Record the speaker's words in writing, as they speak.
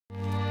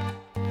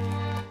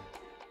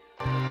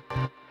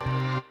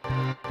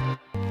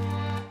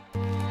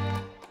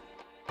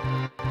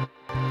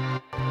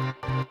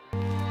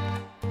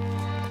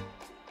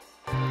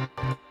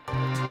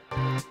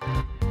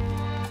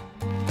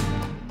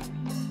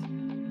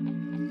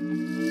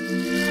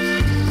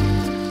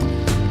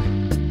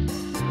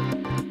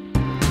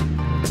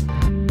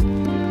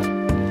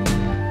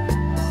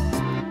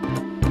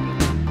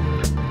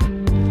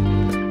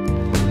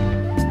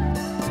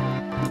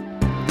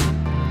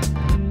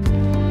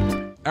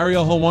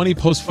Ariel Helwani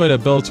post-fight at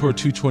Bellator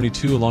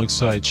 222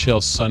 alongside Chael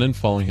Sonnen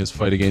following his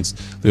fight against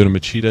Dillion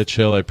Danis.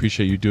 Chael, I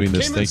appreciate you doing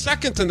this. Came in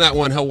second in that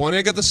one, Helwani.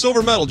 I got the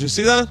silver medal. Did you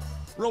see that?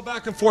 Real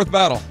back and forth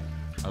battle.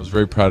 I was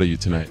very proud of you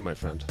tonight. My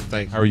friend.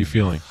 Thank you. How are you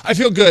feeling? I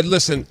feel good.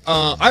 Listen,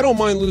 I don't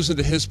mind losing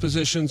to his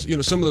positions. You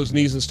know, some of those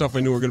knees and stuff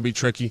I knew were going to be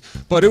tricky,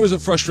 but it was a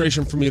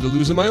frustration for me to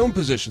lose in my own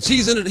positions.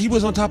 He's in it. He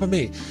was on top of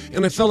me,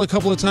 and I felt a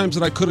couple of times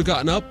that I could have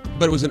gotten up,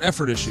 but it was an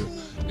effort issue.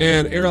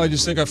 And Ariel, I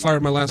just think I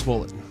fired my last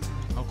bullet.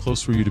 How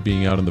close were you to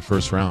being out in the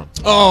first round?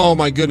 Oh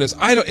my goodness,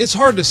 it's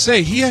hard to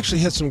say. He actually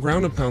had some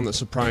ground and pound that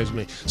surprised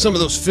me. Some of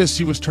those fists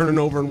he was turning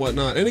over and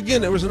whatnot. And again,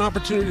 there was an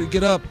opportunity to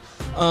get up,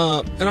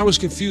 and I was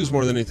confused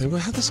more than anything. Well,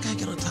 how'd this guy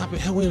get on top of me?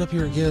 How we end up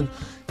here again?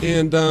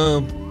 And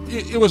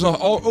it was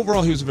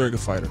overall, he was a very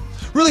good fighter.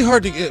 Really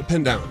hard to get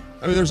pinned down.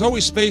 I mean, there's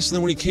always space, and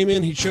then when he came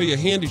in, he'd show you a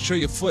hand, he'd show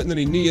you a foot, and then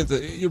he'd knee at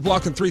you're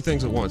blocking three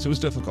things at once. It was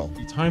difficult.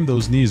 You timed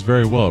those knees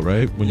very well,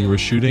 right? When you were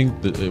shooting,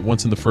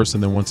 once in the first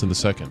and then once in the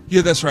second.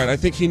 Yeah, that's right. I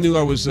think he knew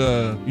I was,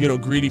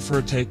 greedy for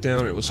a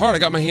takedown. It was hard. I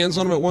got my hands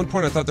on him at one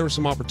point. I thought there was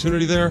some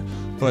opportunity there,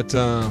 but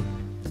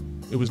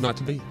it was not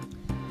to be.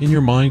 In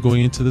your mind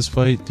going into this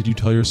fight, did you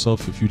tell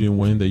yourself if you didn't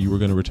win that you were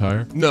going to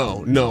retire?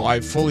 No.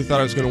 I fully thought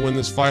I was going to win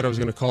this fight. I was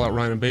going to call out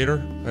Ryan and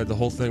Bader. I had the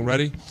whole thing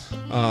ready.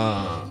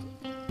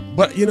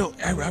 But, you know,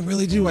 I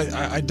really do.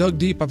 I dug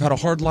deep. I've had a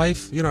hard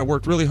life. You know, I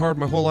worked really hard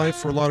my whole life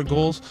for a lot of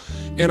goals.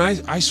 And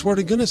I swear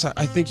to goodness,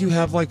 I think you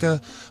have like a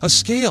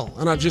scale.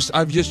 And I've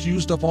just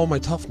used up all my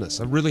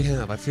toughness. I really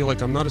have. I feel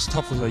like I'm not as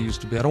tough as I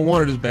used to be. I don't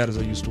want it as bad as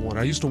I used to want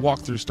it. I used to walk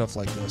through stuff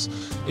like this.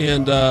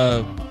 And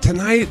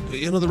tonight,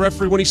 you know, the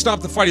referee, when he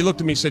stopped the fight, he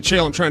looked at me and said,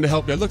 "Chael, I'm trying to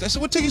help you." I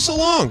said, "What took you so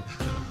long?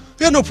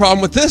 We had no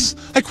problem with this.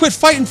 I quit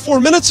fighting 4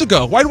 minutes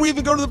ago. Why did we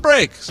even go to the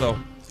break?" So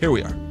here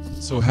we are.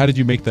 So how did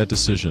you make that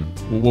decision?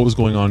 What was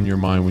going on in your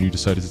mind when you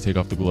decided to take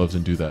off the gloves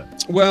and do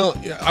that? Well,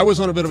 I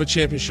was on a bit of a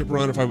championship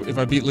run. If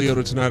I beat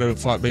Lyoto tonight, I would have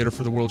fought Bader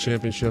for the world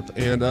championship.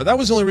 And that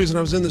was the only reason I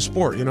was in this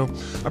sport, you know.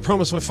 I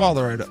promised my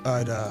father I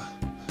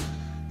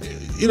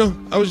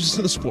was just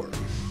in the sport.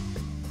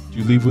 Do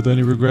you leave with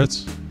any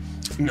regrets?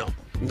 No.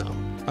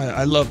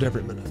 I loved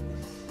every minute.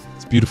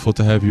 It's beautiful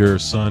to have your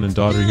son and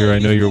daughter here. I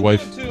know your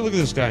wife. Too. Look at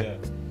this guy. Yeah.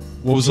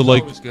 What was it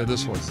like? Good,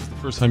 this one. This is the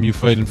first time you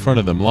fight in front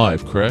of them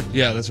live, correct?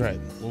 Yeah, that's right.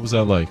 What was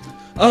that like?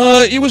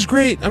 It was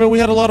great. I mean, we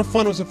had a lot of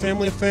fun. It was a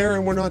family affair,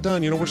 and we're not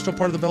done. You know, we're still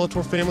part of the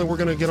Bellator family. We're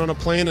going to get on a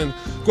plane and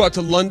go out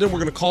to London. We're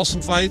going to call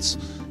some fights.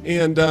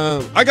 And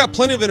I got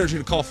plenty of energy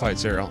to call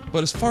fights, Ariel.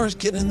 But as far as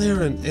getting in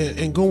there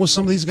and going with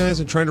some of these guys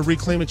and trying to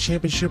reclaim a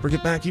championship or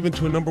get back even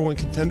to a #1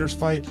 contenders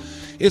fight,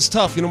 it's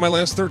tough. You know, my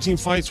last 13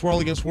 fights were all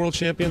against world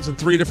champions in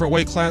 3 different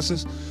weight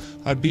classes.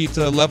 I beat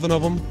 11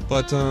 of them,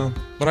 but I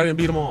didn't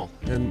beat them all.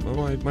 And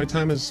my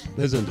time has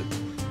ended.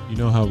 You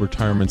know how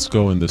retirements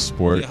go in this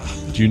sport. Yeah.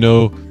 Did you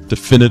know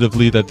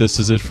definitively that this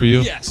is it for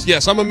you?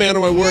 Yes, I'm a man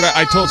of my word.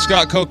 I told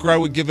Scott Coker I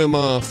would give him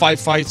 5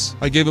 fights.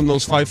 I gave him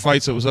those 5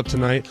 fights. It was up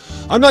tonight.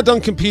 I'm not done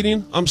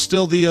competing. I'm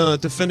still the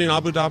defending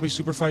Abu Dhabi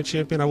super fight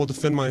champion. I will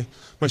defend my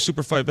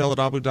super fight belt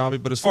at Abu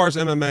Dhabi. But as far as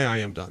MMA, I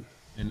am done.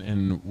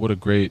 And what a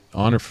great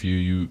honor for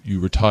you. You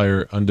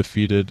retire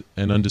undefeated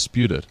and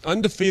undisputed.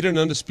 Undefeated and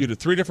undisputed.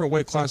 3 different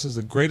weight classes.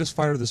 The greatest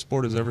fighter the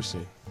sport has ever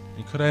seen.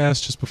 And could I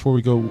ask, just before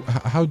we go,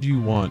 how do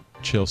you want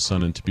Chael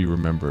Sonnen to be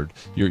remembered?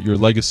 Your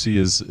legacy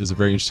is a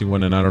very interesting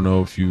one, and I don't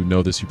know if you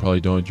know this, you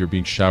probably don't. You're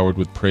being showered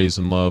with praise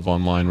and love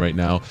online right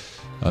now.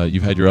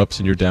 You've had your ups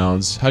and your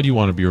downs. How do you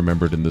want to be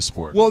remembered in this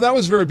sport? Well, that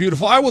was very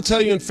beautiful. I will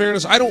tell you, in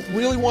fairness, I don't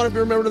really want to be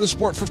remembered in the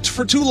sport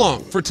for too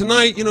long. For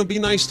tonight, you know, be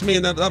nice to me,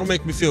 and that'll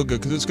make me feel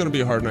good because it's going to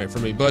be a hard night for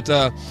me. But,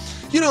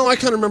 you know, I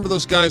kind of remember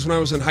those guys when I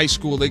was in high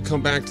school. They'd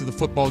come back to the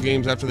football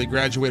games after they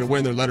graduated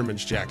wearing their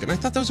Letterman's jacket. And I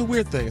thought that was a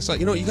weird thing. It's like,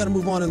 you know, you got to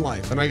move on in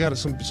life. And I got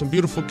some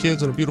beautiful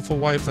kids and a beautiful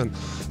wife, and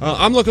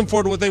I'm looking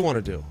forward to what they want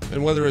to do.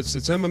 And whether it's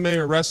MMA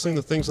or wrestling,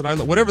 the things that I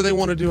love, whatever they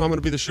want to do, I'm going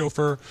to be the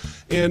chauffeur.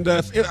 And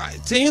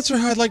to answer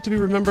how I'd like to be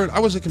remembered, I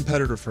was a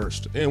competitor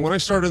first. And when I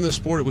started in this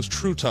sport, it was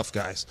true tough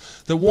guys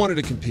that wanted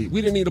to compete. We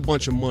didn't need a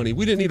bunch of money.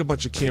 We didn't need a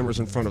bunch of cameras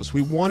in front of us.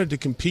 We wanted to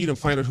compete and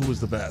find out who was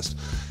the best.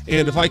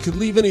 And if I could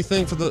leave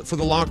anything for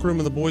the locker room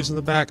and the boys in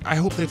the back, I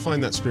hope they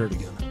find that spirit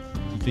again.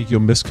 Do you think you'll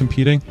miss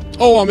competing?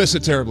 Oh, I'll miss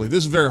it terribly.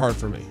 This is very hard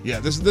for me.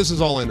 Yeah, this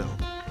is all I know.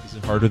 Is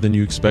it harder than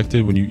you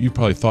expected? When you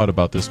probably thought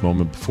about this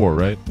moment before,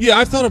 right? Yeah,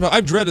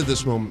 I've dreaded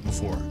this moment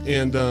before,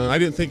 and I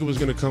didn't think it was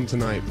going to come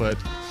tonight, but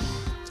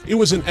it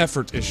was an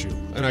effort issue,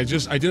 and I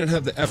didn't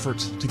have the effort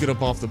to get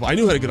up off the bottom. I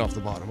knew how to get off the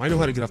bottom. I knew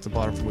how to get off the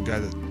bottom from a guy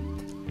that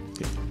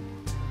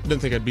didn't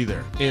think I'd be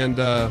there, and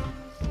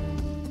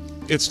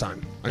it's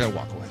time. I got to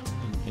walk away.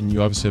 And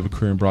you obviously have a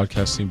career in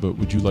broadcasting, but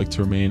would you like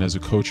to remain as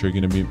a coach, or are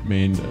you going to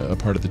remain a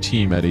part of the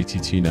team at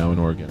ATT now in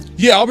Oregon?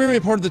 Yeah, I'll be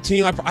a part of the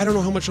team. I don't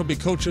know how much I'll be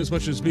coaching as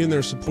much as being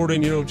there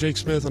supporting, you know, Jake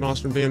Smith and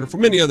Austin Vander, for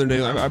many other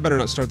names. I better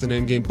not start the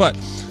name game, but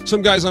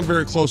some guys I'm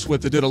very close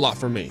with that did a lot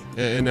for me.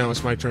 And now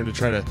it's my turn to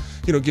try to,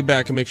 you know, get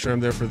back and make sure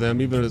I'm there for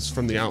them, even if it's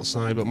from the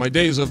outside. But my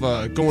days of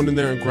going in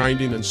there and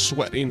grinding and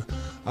sweating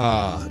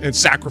and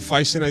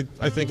sacrificing,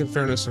 I think in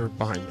fairness, are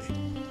behind me.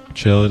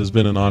 Chael, it has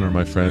been an honor,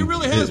 my friend. It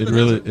really has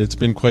been. It's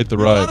been quite the A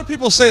ride. lot of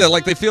people say that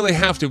like they feel they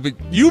have to, but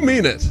you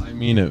mean it. I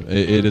mean it.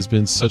 It has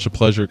been such a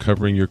pleasure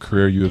covering your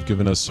career. You have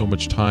given us so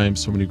much time,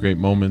 so many great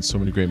moments, so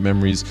many great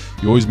memories.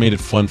 You always made it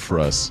fun for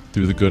us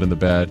through the good and the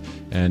bad,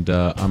 and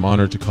I'm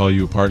honored to call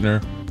you a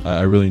partner.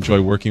 I really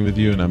enjoy working with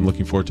you, and I'm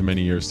looking forward to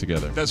many years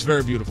together. That's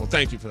very beautiful.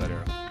 Thank you for that,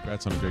 Ariel.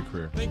 Congrats on a great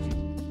career. Thank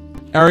you.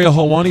 Ariel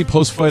Helwani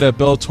post-fight at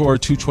Bellator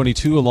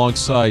 222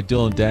 alongside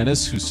Dillon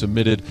Danis, who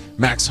submitted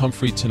Max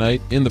Humphrey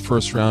tonight in the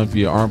first round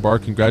via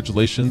armbar.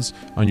 Congratulations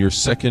on your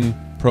second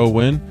pro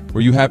win.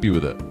 Were you happy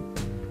with it?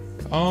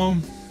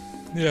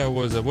 Yeah, it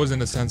was. It was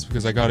in a sense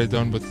because I got it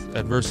done with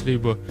adversity,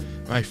 but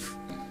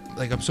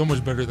I'm so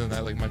much better than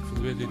that. Like my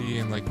fluidity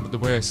and like the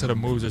way I set up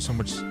moves are so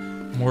much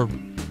more,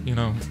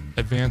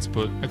 advanced.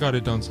 But I got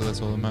it done, so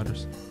that's all that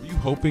matters. Were you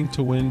hoping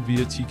to win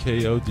via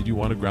TKO? Did you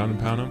want to ground and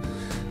pound him?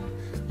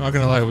 I'm not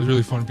gonna lie, it was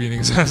really fun beating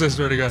his ass. I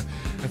swear to God,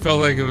 I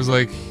felt like it was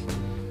like,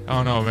 I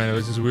don't know, man. It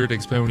was just weird to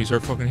explain when you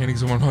start fucking hitting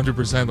someone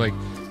 100%, like,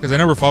 because I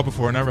never fought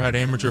before, I never had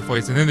amateur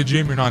fights, and in the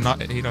gym you're not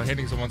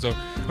hitting someone. So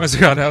once I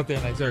got out there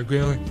and I started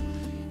grilling,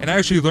 and I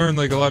actually learned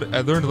like a lot.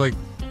 I learned like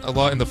a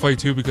lot in the fight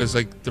too, because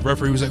like the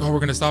referee was like, "Oh, we're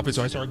gonna stop it,"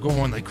 so I started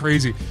going like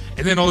crazy,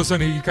 and then all of a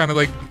sudden he kind of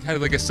like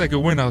had like a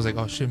second win. I was like,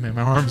 "Oh shit, man,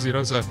 my arms,"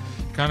 So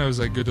kind of was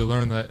like good to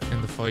learn that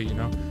in the fight,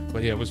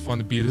 But yeah, it was fun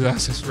to beat his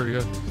ass. I swear to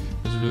God,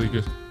 it was really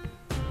good.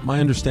 My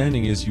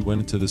understanding is you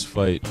went into this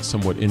fight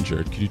somewhat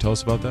injured. Could you tell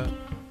us about that?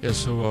 Yeah,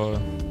 so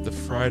the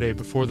Friday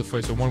before the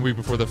fight, so 1 week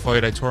before the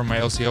fight, I tore my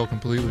LCL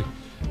completely.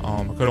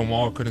 I couldn't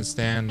walk, couldn't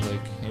stand,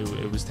 like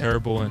it was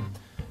terrible, and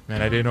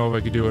man, I didn't know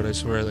if I could do it. I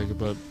swear,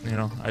 but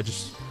I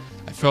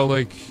felt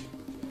like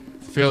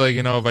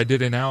if I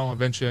did it now,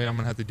 eventually I'm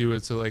gonna have to do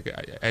it. So like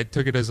I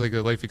took it as like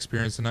a life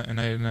experience, and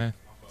I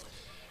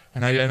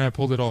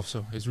pulled it off.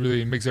 So it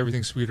makes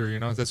everything sweeter,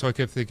 That's why I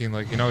kept thinking,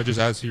 like, it just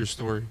adds to your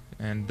story,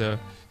 and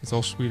it's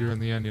all sweeter in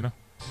the end,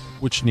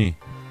 Which knee?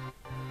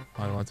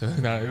 I don't want to.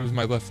 Nah, it was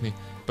my left knee,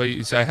 but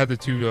I had the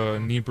two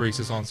knee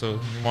braces on, so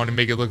I wanted to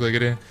make it look like it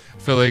didn't. I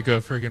felt like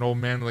a freaking old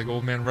man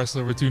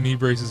wrestler with two knee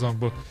braces on.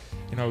 But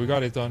we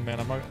got it done, man.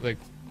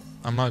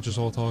 I'm not just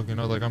all talk,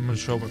 like I'm gonna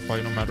show up and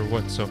fight no matter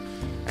what. So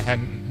I had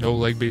no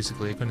leg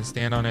basically. I couldn't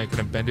stand on it. I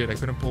couldn't bend it. I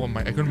couldn't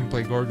I couldn't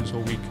play guard this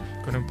whole week.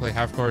 Couldn't play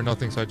half guard,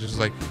 nothing. So I just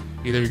like,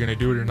 either you're gonna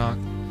do it or not.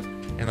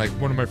 And like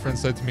one of my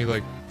friends said to me,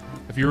 like,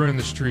 if you were in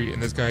the street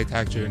and this guy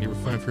attacked you and you were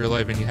fighting for your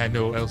life and you had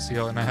no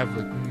LCL and I have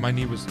like my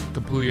knee was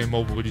completely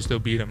immobile, would you still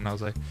beat him? And I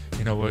was like,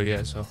 you know what?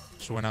 Yeah. So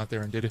just went out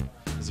there and did it.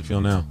 How does it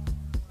feel now?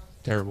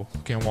 Terrible.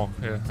 Can't walk.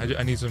 Yeah.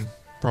 I need some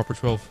proper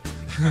 12.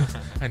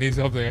 I need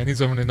something. I need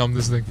someone to numb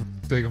this thing.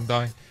 I think I'm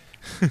dying.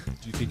 Do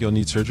you think you'll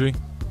need surgery?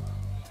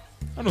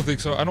 I don't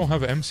think so. I don't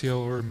have an MCL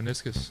or a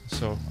meniscus,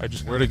 so I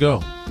just. Where'd it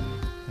go?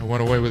 I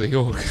went away with a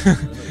heel hook.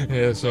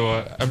 Yeah,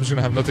 so I'm just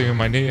gonna have nothing in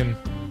my knee, and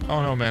I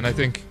don't know, man. I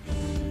think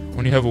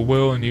when you have a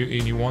will and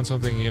you want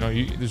something,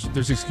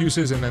 there's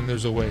excuses and then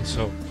there's a way.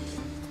 So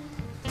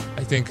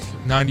I think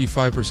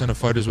 95% of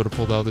fighters would have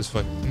pulled out this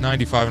fight.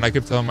 95, and I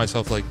kept telling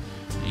myself like,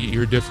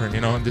 you're different,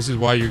 and this is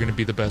why you're gonna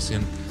be the best.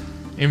 And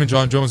even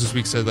John Jones this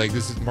week said like,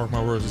 this is, mark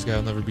my words, this guy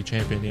will never be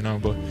champion,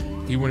 but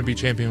he wouldn't be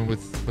champion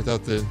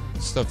without the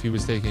stuff he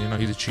was taking.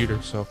 He's a cheater,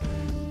 so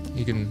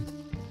he can.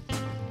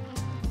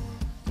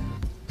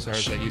 Sorry,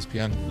 it's like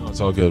ESPN. No,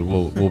 it's all good.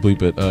 We'll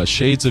bleep it.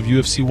 Shades of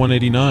UFC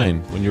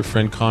 189. When your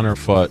friend Conor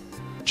fought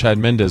Chad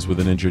Mendes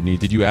with an injured knee,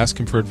 did you ask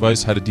him for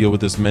advice how to deal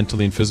with this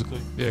mentally and physically?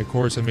 Yeah, of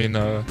course. I mean,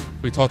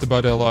 we talked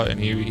about it a lot, and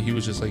he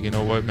was just like, you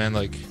know what, man,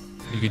 like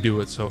you could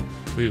do it. So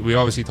we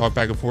obviously talked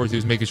back and forth. He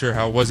was making sure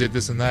how was it,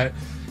 this and that,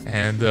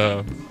 and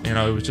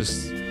it was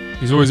just,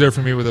 he's always there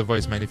for me with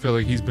advice, man. I feel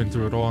like he's been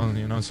through it all,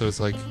 and so it's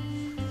like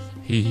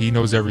he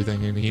knows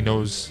everything, and he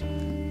knows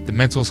the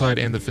mental side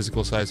and the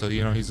physical side. So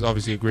he's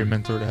obviously a great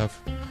mentor to have.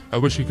 I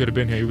wish he could have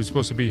been here. He was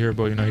supposed to be here,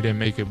 but he didn't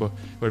make it. But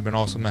it would have been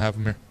awesome to have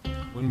him here.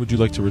 When would you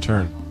like to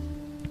return?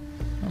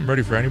 I'm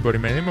ready for anybody,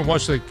 man. Even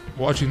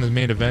watching the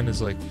main event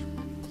is like,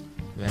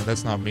 man,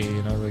 that's not me.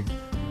 I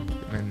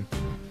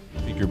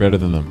think you're better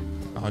than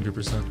them.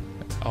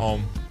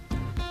 100%.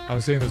 I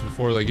was saying this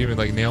before, like even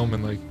like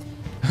Nailman, like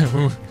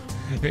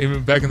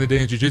even back in the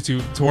day in jiu-jitsu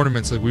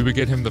tournaments, like we would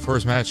get him the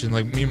first match, and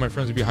like me and my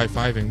friends would be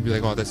high-fiving and be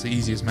like, oh, that's the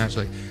easiest match,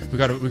 like we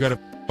gotta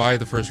buy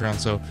the first round.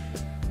 So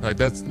like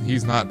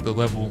he's not the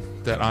level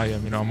that I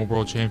am. I'm a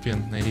world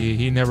champion, and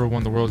he never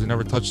won the world, he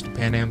never touched the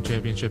Pan Am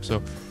championship.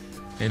 So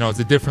it's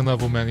a different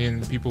level, man,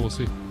 and people will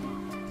see.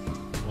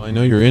 Well, I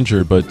know you're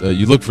injured, but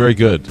you look very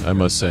good, I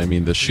must say. I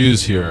mean, the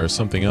shoes here are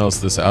something else.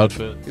 This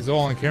outfit. It's all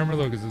on camera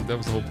though, because that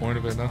was the whole point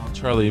of it. No?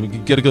 Charlie,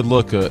 get a good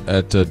look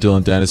at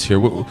Dillon Danis here.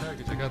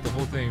 I got the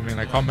whole thing, man.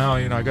 I come out,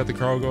 I got the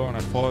cargo and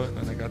I fought,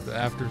 and I got the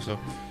after. So,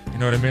 you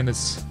know what I mean?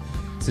 It's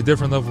a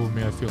different level with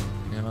me. I feel.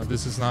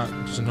 This is not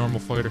just a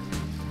normal fighter.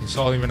 You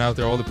saw even out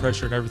there all the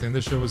pressure and everything.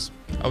 This show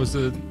I was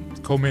the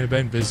co-main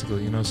event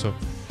basically. So,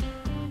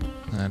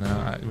 and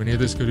when you're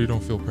this good, you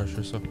don't feel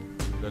pressure. So.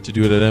 Got to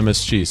do it at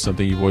MSG,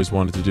 something you've always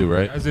wanted to do,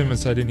 right? I hasn't even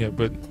set in yet,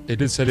 but it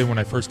did set in when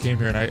I first came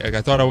here, and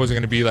I thought I wasn't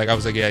gonna be like, I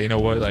was like, yeah, you know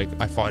what, like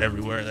I fought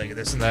everywhere, like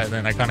this and that, and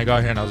then I kind of got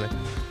here and I was like,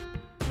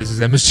 this is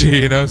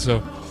MSG, you know.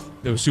 So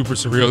it was super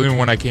surreal. Even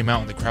when I came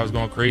out and the crowd was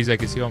going crazy, I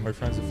could see all my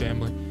friends and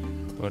family.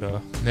 But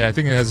yeah, I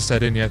think it hasn't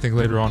set in yet. I think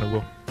later on it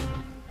will.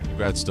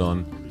 Congrats,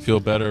 Dillon. Feel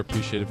better.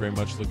 Appreciate it very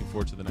much. Looking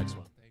forward to the next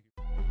one.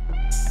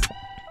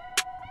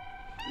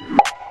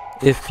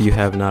 If you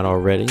have not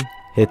already,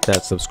 hit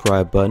that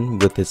subscribe button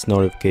with its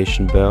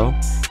notification bell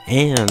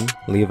and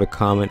leave a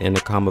comment in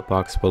the comment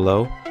box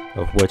below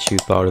of what you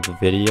thought of the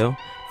video,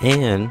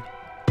 and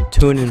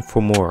tune in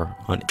for more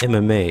on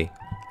MMA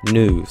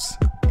News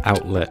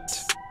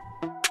Outlet.